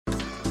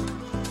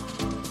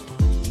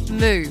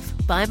Move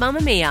by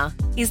Mamamia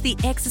is the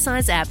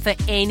exercise app for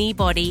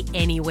anybody,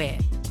 anywhere.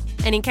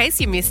 And in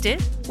case you missed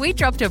it, we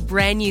dropped a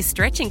brand new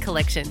stretching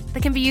collection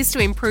that can be used to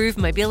improve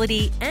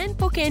mobility and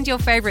bookend your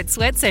favourite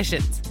sweat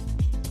sessions.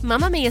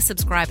 Mamamia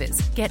subscribers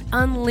get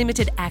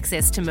unlimited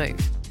access to Move,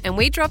 and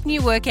we drop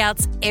new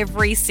workouts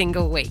every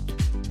single week.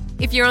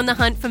 If you're on the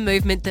hunt for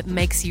movement that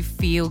makes you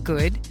feel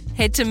good,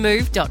 head to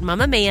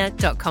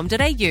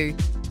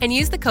move.mamamia.com.au and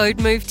use the code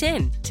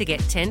MOVE10 to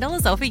get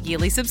 $10 off a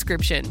yearly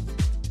subscription.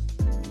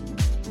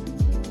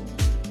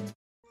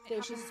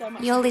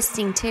 You're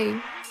listening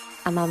to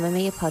a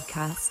Mamamia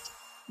podcast.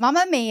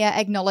 Mamamia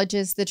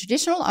acknowledges the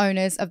traditional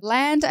owners of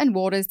land and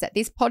waters that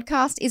this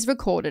podcast is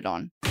recorded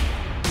on.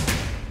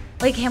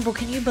 Lee Campbell,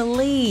 can you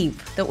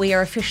believe that we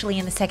are officially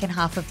in the second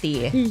half of the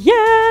year?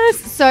 Yes!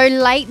 So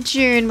late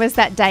June was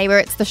that day where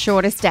it's the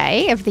shortest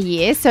day of the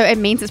year, so it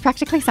means it's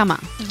practically summer.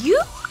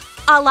 You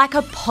are like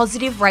a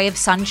positive ray of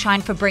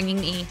sunshine for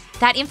bringing me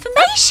that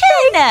information.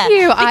 Thank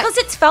you. Because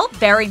it's felt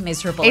very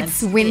miserable.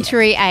 It's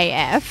wintry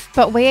AF,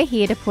 but we're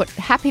here to put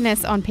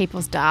happiness on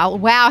people's dial.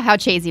 Wow, how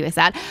cheesy was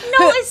that?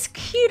 No, it's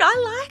cute.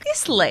 I like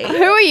this, Lee.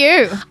 Who are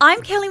you?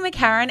 I'm Kelly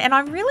McCarran, and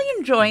I'm really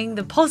enjoying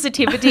the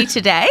positivity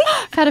today.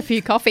 I've had a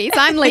few coffees.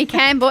 I'm Lee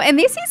Campbell, and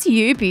this is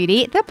You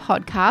Beauty, the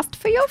podcast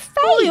for your face.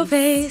 For your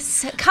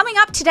face. Coming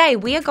up today,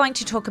 we are going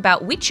to talk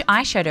about which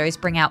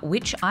eyeshadows bring out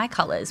which eye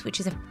colours,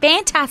 which is a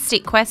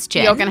fantastic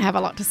question. You're going to have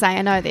a lot to say,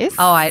 I know this.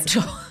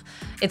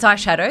 It's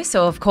eyeshadow,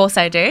 so of course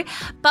I do.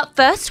 But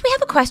first, we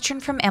have a question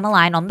from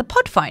Emmeline on the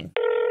pod phone.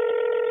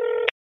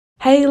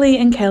 Hey Lee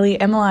and Kelly,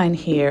 Emmeline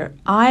here.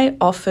 I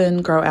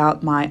often grow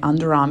out my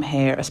underarm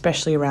hair,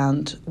 especially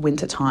around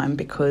winter time,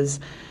 because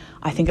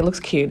I think it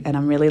looks cute and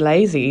I'm really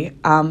lazy.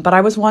 But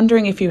I was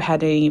wondering if you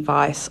had any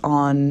advice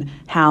on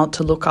how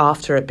to look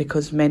after it,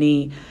 because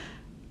many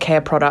care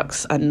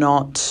products are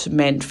not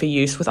meant for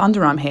use with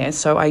underarm hair.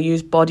 So I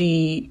use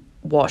body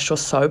wash or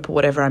soap or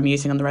whatever I'm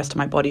using on the rest of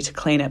my body to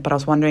clean it, but I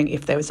was wondering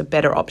if there was a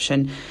better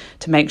option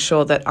to make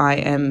sure that I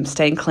am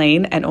staying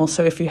clean, and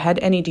also if you had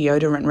any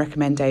deodorant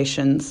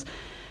recommendations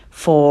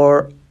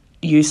for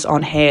use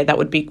on hair, that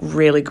would be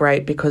really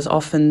great, because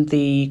often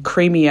the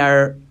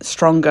creamier,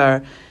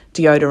 stronger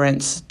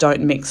deodorants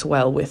don't mix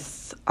well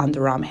with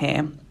underarm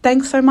hair.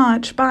 Thanks so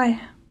much. Bye.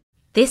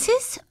 This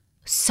is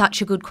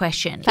such a good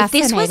question. If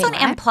this was on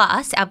M+,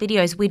 our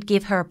videos, we'd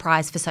give her a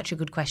prize for such a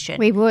good question.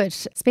 We would.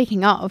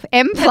 Speaking of,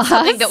 M+. That's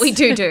something that we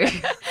do.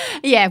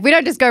 Yeah, we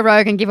don't just go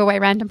rogue and give away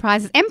random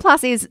prizes. M+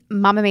 is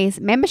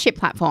Mamamia's membership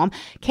platform.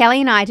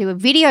 Kelly and I do a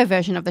video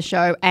version of the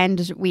show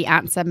and we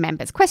answer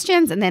members'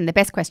 questions, and then the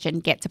best question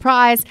gets a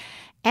prize.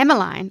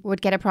 Emmeline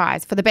would get a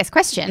prize for the best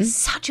question.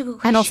 Such a good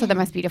question. And also the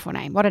most beautiful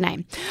name. What a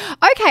name.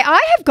 Okay,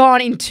 I have gone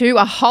into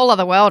a whole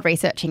other world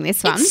researching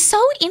this one. It's so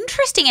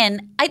interesting,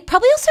 and it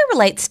probably also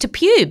relates to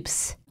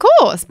pubes. Of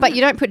course, but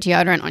you don't put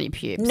deodorant on your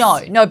pubes.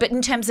 No, but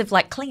in terms of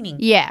like cleaning.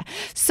 Yeah.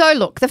 So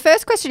look, the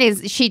first question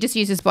is, she just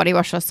uses body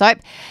wash or soap.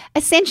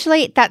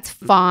 Essentially, that's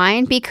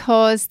fine,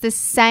 because the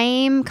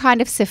same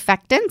kind of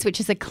surfactants, which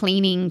is a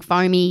cleaning,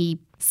 foamy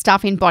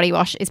stuff in body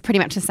wash, is pretty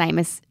much the same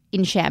as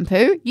in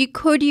shampoo. You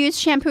could use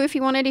shampoo if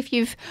you wanted, if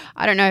you've,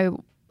 I don't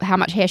know how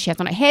much hair she has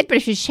on her head, but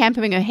if she's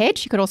shampooing her head,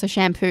 she could also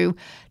shampoo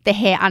the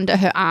hair under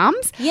her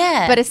arms.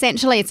 Yeah. But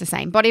essentially it's the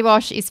same. Body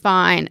wash is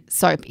fine.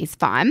 Soap is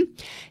fine.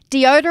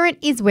 Deodorant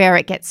is where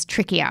it gets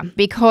trickier,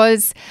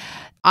 because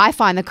I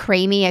find the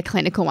creamier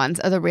clinical ones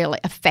are the really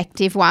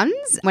effective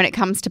ones when it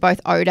comes to both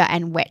odour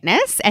and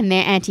wetness, and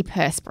they're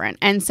antiperspirant.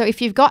 And so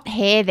if you've got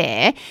hair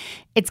there,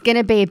 it's going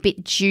to be a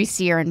bit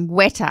juicier and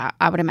wetter,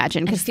 I would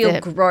imagine. And feel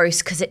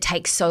gross because it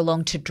takes so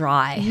long to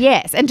dry.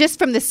 Yes, and just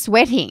from the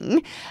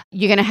sweating,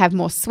 you're going to have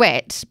more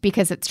sweat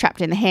because it's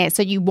trapped in the hair.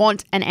 So you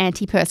want an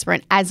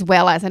antiperspirant as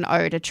well as an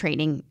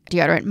odour-treating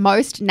deodorant.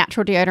 Most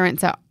natural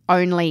deodorants are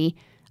only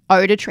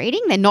odour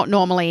treating. They're not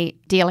normally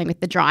dealing with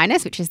the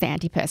dryness, which is the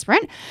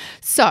antiperspirant.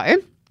 So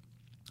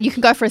you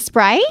can go for a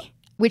spray,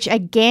 which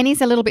again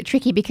is a little bit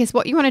tricky, because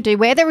what you want to do,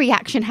 where the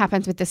reaction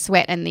happens with the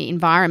sweat and the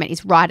environment,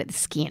 is right at the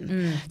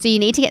skin. So you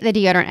need to get the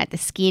deodorant at the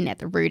skin, at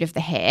the root of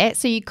the hair.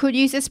 So you could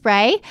use a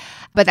spray,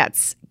 but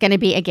that's going to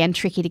be, again,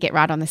 tricky to get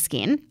right on the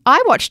skin.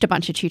 I watched a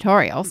bunch of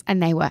tutorials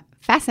and they were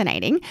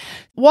fascinating.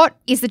 What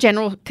is the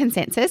general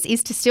consensus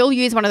is to still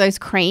use one of those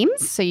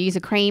creams. So you use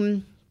a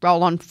cream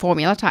roll-on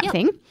formula type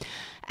thing.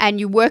 And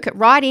you work it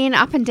right in,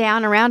 up and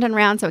down, around and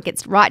round, so it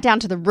gets right down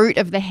to the root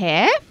of the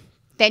hair.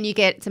 Then you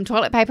get some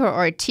toilet paper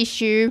or a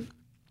tissue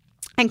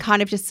and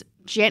kind of just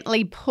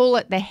gently pull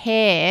at the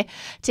hair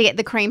to get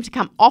the cream to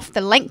come off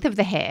the length of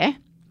the hair,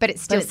 but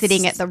it's still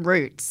sitting at the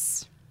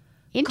roots.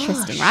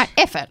 Interesting, right?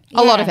 Effort.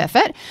 A lot of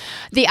effort.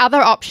 The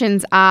other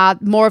options are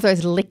more of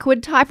those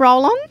liquid type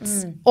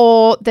roll-ons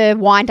or the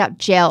wind-up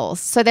gels.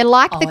 So they're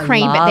like the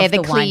cream, but they're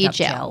the clear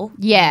gel.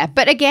 Yeah,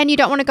 but again, you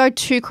don't want to go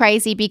too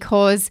crazy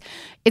because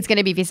it's going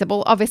to be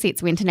visible. Obviously,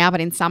 it's winter now, but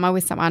in summer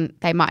with someone,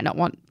 they might not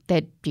want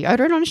their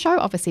deodorant on show.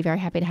 Obviously very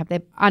happy to have their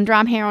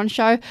underarm hair on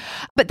show.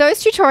 But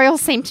those tutorials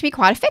seem to be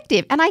quite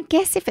effective. And I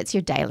guess if it's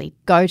your daily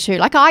go-to,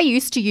 like I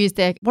used to use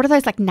what are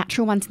those like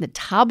natural ones in the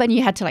tub, and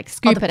you had to like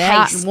scoop it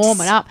out and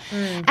warm it up.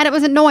 And it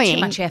was annoying.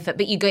 Too much effort,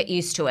 but you get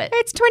used to it.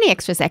 It's 20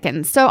 extra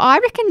seconds. So I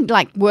reckon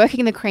like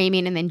working the cream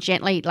in and then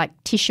gently like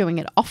tissuing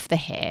it off the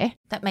hair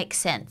That makes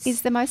sense.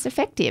 is the most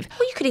effective.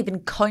 Well, you could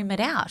even comb it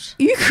out.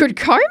 You could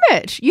comb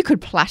it. You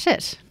could plait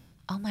it.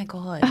 Oh, my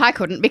God. I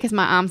couldn't because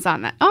my arms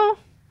aren't that. Oh,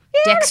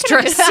 yeah,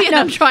 Dexterous.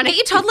 I'm trying to Get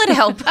your toddler to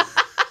help.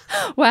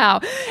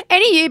 Wow.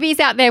 Any newbies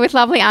out there with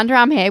lovely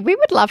underarm hair, we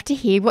would love to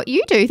hear what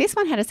you do. This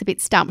one had us a bit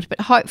stumped, but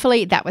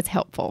hopefully that was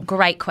helpful.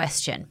 Great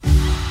question.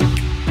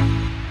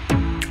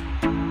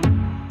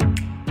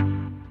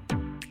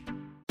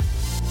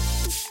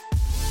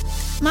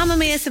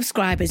 Mamamia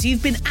subscribers,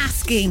 you've been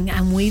asking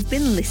and we've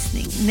been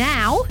listening.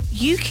 Now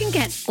you can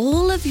get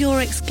all of your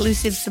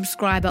exclusive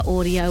subscriber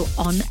audio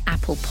on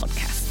Apple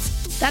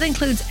Podcasts. That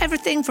includes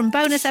everything from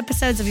bonus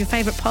episodes of your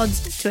favourite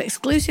pods to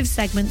exclusive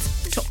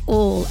segments to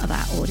all of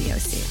our audio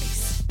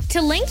series.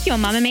 To link your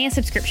Mamamia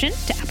subscription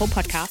to Apple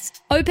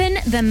Podcasts, open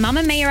the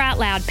Mamamia Out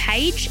Loud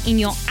page in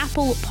your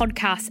Apple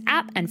Podcasts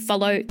app and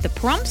follow the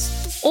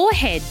prompts, or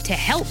head to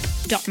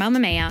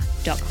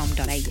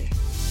help.mamamia.com.au.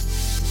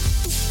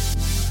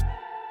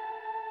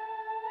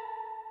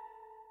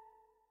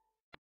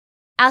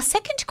 Our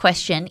second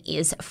question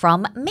is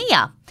from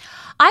Mia.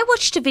 I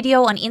watched a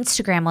video on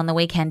Instagram on the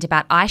weekend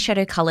about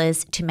eyeshadow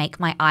colours to make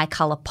my eye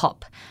colour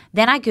pop.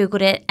 Then I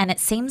Googled it and it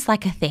seems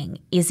like a thing.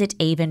 Is it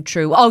even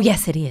true? Oh,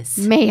 yes, it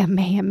is.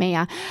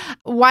 Mia.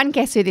 One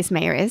guess who this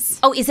Mia is.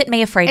 Oh, is it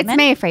Mia Friedman? It's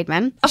Mia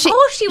Friedman. Of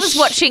course she was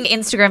watching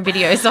Instagram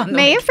videos on them.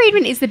 Mia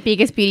Friedman is the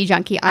biggest beauty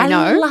junkie I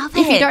know. I love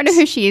it. If you don't know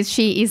who she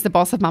is the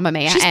boss of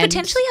Mamamia. She's and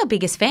potentially our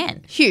biggest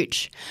fan.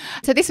 huge.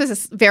 So this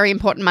was a very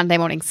important Monday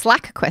morning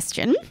Slack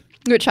question,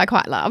 which I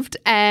quite loved.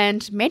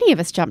 And many of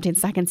us jumped in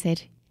Slack and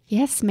said,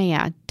 yes,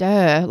 Mia,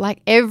 duh.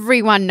 Like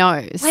everyone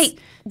knows. Wait,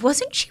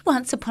 wasn't she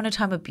once upon a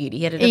time a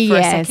beauty editor for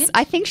a second? Yes,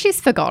 I think she's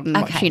forgotten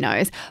what she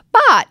knows.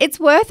 But it's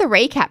worth a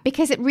recap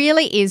because it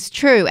really is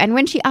true. And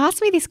when she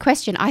asked me this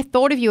question, I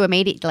thought of you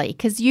immediately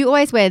because you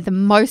always wear the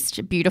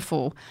most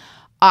beautiful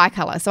eye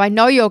colour. So I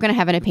know you're going to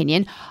have an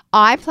opinion.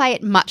 I play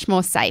it much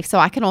more safe. So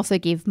I can also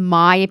give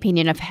my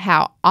opinion of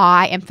how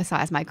I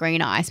emphasise my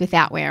green eyes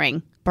without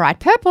wearing bright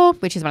purple,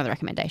 which is one of the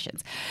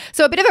recommendations.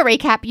 So a bit of a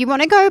recap, you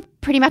want to go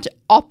pretty much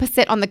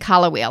opposite on the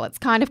colour wheel. It's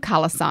kind of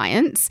colour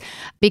science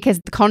because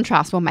the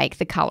contrast will make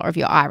the colour of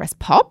your iris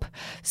pop.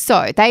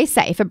 So they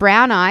say for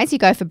brown eyes, you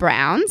go for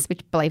browns,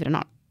 which believe it or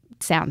not,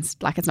 sounds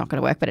like it's not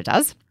going to work, but it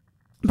does.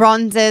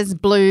 Bronzes,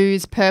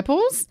 blues,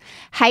 purples.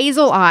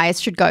 Hazel eyes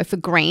should go for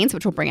greens,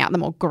 which will bring out the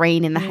more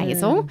green in the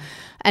hazel,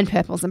 and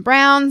purples and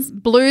browns.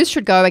 Blues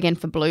should go again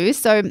for blues.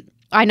 So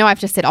I know I've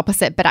just said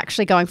opposite, but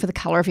actually going for the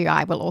colour of your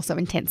eye will also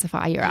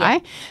intensify your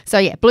eye. So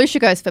yeah, blue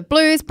should go for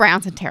blues,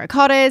 browns and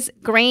terracottas.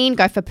 Green,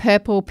 go for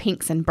purple,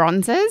 pinks and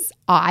bronzes.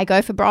 I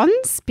go for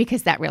bronze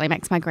because that really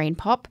makes my green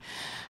pop.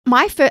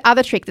 My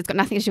other trick that's got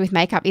nothing to do with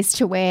makeup is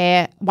to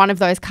wear one of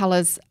those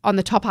colours on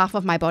the top half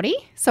of my body.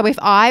 So if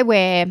I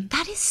wear...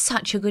 That is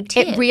such a good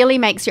tip. It really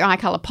makes your eye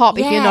colour pop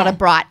if you're not a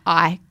bright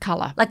eye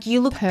colour. Like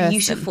you look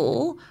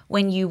beautiful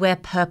when you wear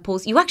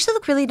purples. You actually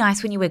look really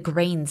nice when you wear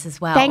greens as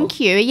well. Thank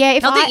you. Yeah,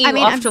 if Not that you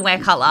often wear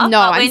colour.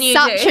 No, but when I'm you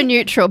such do. a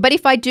neutral. But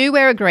if I do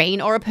wear a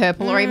green or a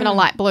purple or even a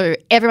light blue,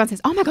 everyone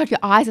says, oh my God, your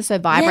eyes are so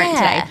vibrant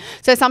today.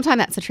 So sometimes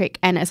that's a trick,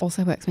 and it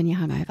also works when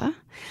you're hungover.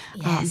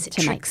 Yes, it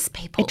tricks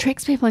people. It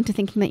tricks people into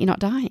thinking that you're not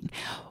dying.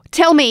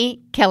 Tell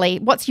me, Kelly,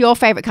 what's your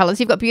favourite colours?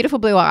 You've got beautiful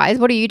blue eyes.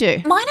 What do you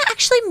do? Mine are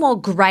actually more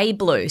grey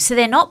blue, so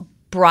they're not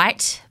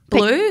bright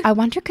blue. But I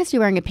wonder because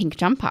you're wearing a pink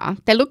jumper.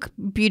 They look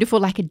beautiful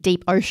like a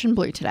deep ocean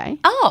blue today.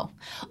 Oh,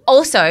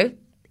 also,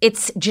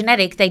 it's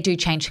genetic. They do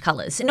change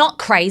colours. Not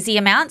crazy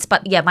amounts,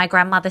 but yeah, my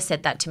grandmother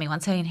said that to me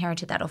once. I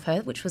inherited that off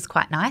her, which was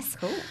quite nice.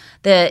 Cool.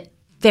 The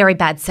very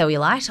bad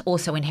cellulite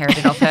also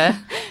inherited off her.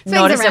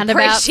 Not as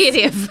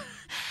appreciative.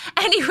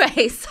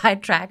 Anyway,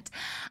 sidetracked.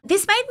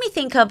 This made me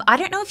think of, I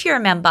don't know if you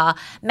remember,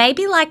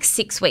 maybe like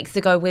 6 weeks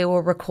ago we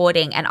were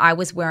recording and I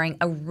was wearing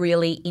a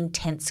really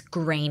intense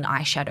green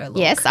eyeshadow look.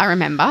 Yes, I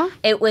remember.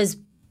 It was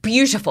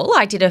beautiful.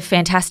 I did a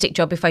fantastic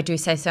job if I do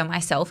say so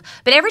myself.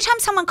 But every time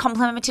someone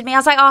complimented me, I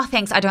was like, oh,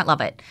 thanks, I don't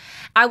love it.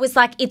 I was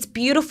like, it's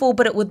beautiful,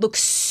 but it would look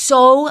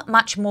so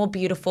much more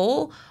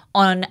beautiful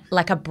on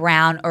like a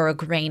brown or a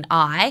green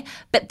eye,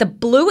 but the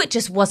blue, it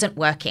just wasn't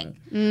working.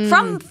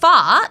 From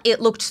far, it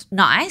looked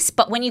nice,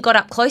 but when you got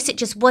up close, it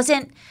just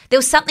wasn't, there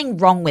was something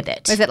wrong with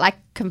it. Was it like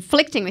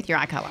conflicting with your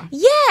eye colour?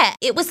 Yeah,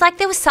 it was like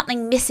there was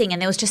something missing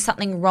and there was just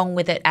something wrong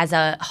with it as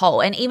a whole.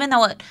 And even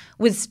though it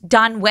was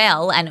done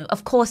well, and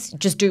of course,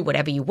 just do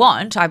whatever you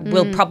want, I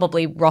will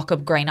probably rock a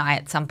green eye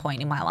at some point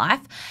in my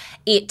life,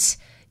 it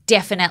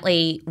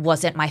definitely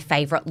wasn't my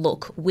favourite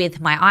look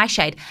with my eye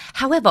shade.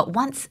 However,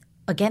 once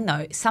again,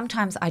 though,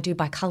 sometimes I do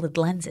buy coloured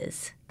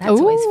lenses. That's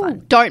always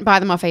fun. Don't buy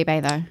them off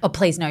eBay though. Oh,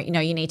 please, no.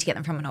 You need to get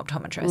them from an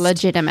optometrist.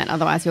 Legitimate,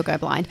 otherwise you'll go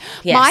blind.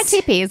 Yes. My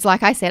tip is,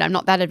 like I said, I'm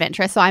not that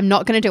adventurous, so I'm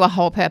not going to do a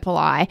whole purple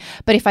eye.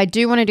 But if I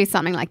do want to do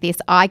something like this,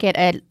 I get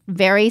a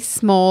very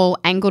small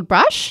angled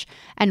brush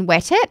and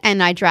wet it,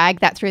 and I drag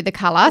that through the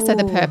colour, so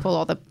the purple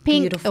or the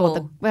pink. Beautiful. Or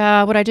the,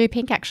 would I do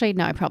pink actually?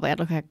 No, probably. I'd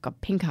look like I've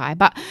got pink eye.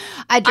 But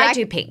I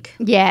do pink.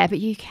 Yeah, but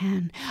you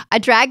can. I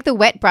drag the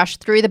wet brush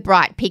through the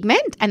bright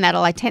pigment, and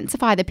that'll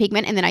intensify the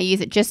pigment, and then I use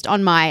it just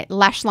on my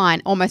lash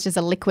line almost as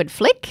a liquid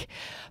flick,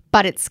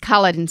 but it's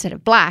coloured instead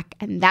of black,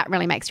 and that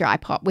really makes your eye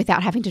pop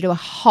without having to do a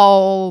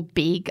whole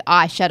big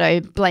eyeshadow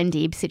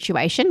blendy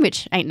situation,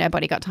 which ain't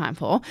nobody got time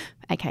for,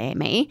 aka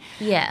me.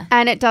 Yeah.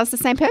 And it does the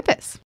same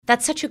purpose.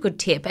 That's such a good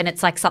tip, and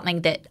it's like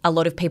something that a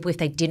lot of people, if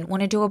they didn't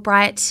want to do a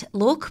bright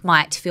look,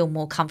 might feel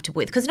more comfortable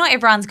with, because not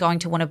everyone's going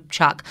to want to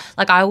chuck.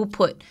 Like, I will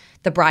put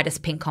the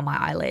brightest pink on my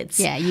eyelids.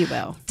 Yeah, you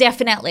will.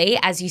 Definitely,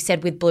 as you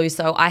said with blues,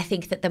 though, I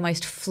think that the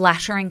most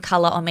flattering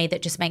colour on me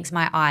that just makes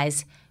my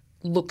eyes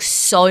look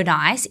so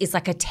nice is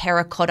like a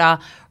terracotta,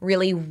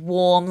 really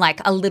warm,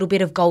 like a little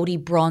bit of goldy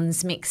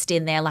bronze mixed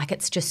in there. Like,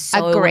 it's just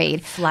so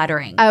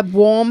flattering. A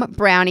warm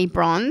brownie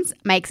bronze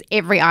makes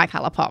every eye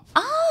colour pop.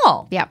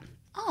 Oh. Yep.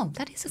 Oh,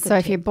 that is a good So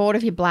if tip. you're bored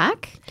of your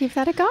black, give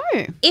that a go.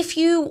 If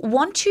you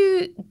want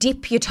to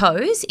dip your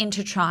toes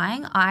into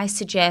trying, I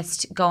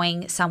suggest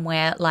going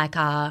somewhere like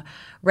a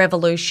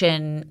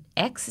Revolution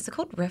X. Is it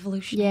called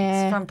Revolution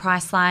X from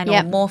Priceline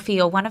or Morphe,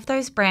 or one of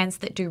those brands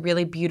that do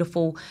really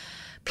beautiful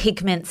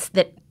pigments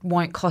that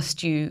won't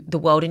cost you the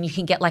world, and you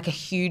can get like a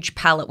huge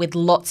palette with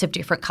lots of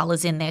different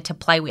colours in there to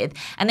play with.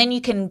 And then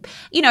you can,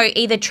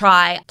 either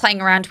try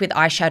playing around with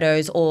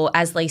eyeshadows, or,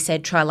 as Lee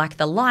said, try like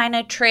the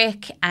liner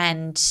trick,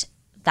 and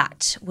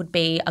that would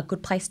be a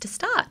good place to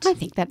start. I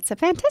think that's a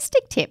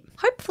fantastic tip.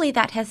 Hopefully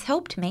that has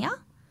helped Mia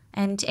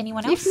and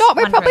anyone else. If not,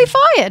 we're probably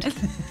fired.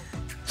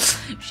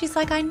 She's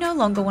like, I no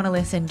longer want to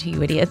listen to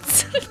you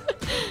idiots.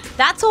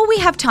 That's all we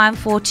have time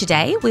for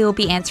today. We will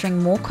be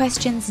answering more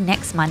questions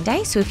next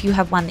Monday. So if you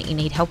have one that you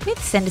need help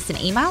with, send us an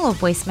email or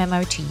voice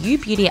memo to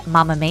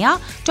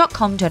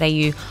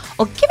youbeauty@mamamia.com.au,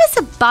 or give us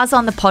a buzz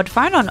on the pod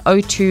phone on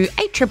 02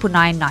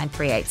 8999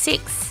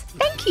 9386.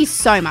 Thank you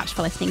so much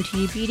for listening to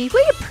You Beauty.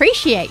 We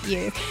appreciate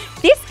you.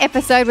 This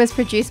episode was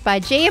produced by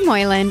Gia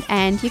Moylan,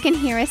 and you can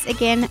hear us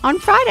again on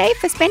Friday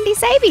for Spendy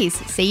Savies.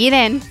 See you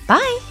then.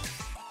 Bye.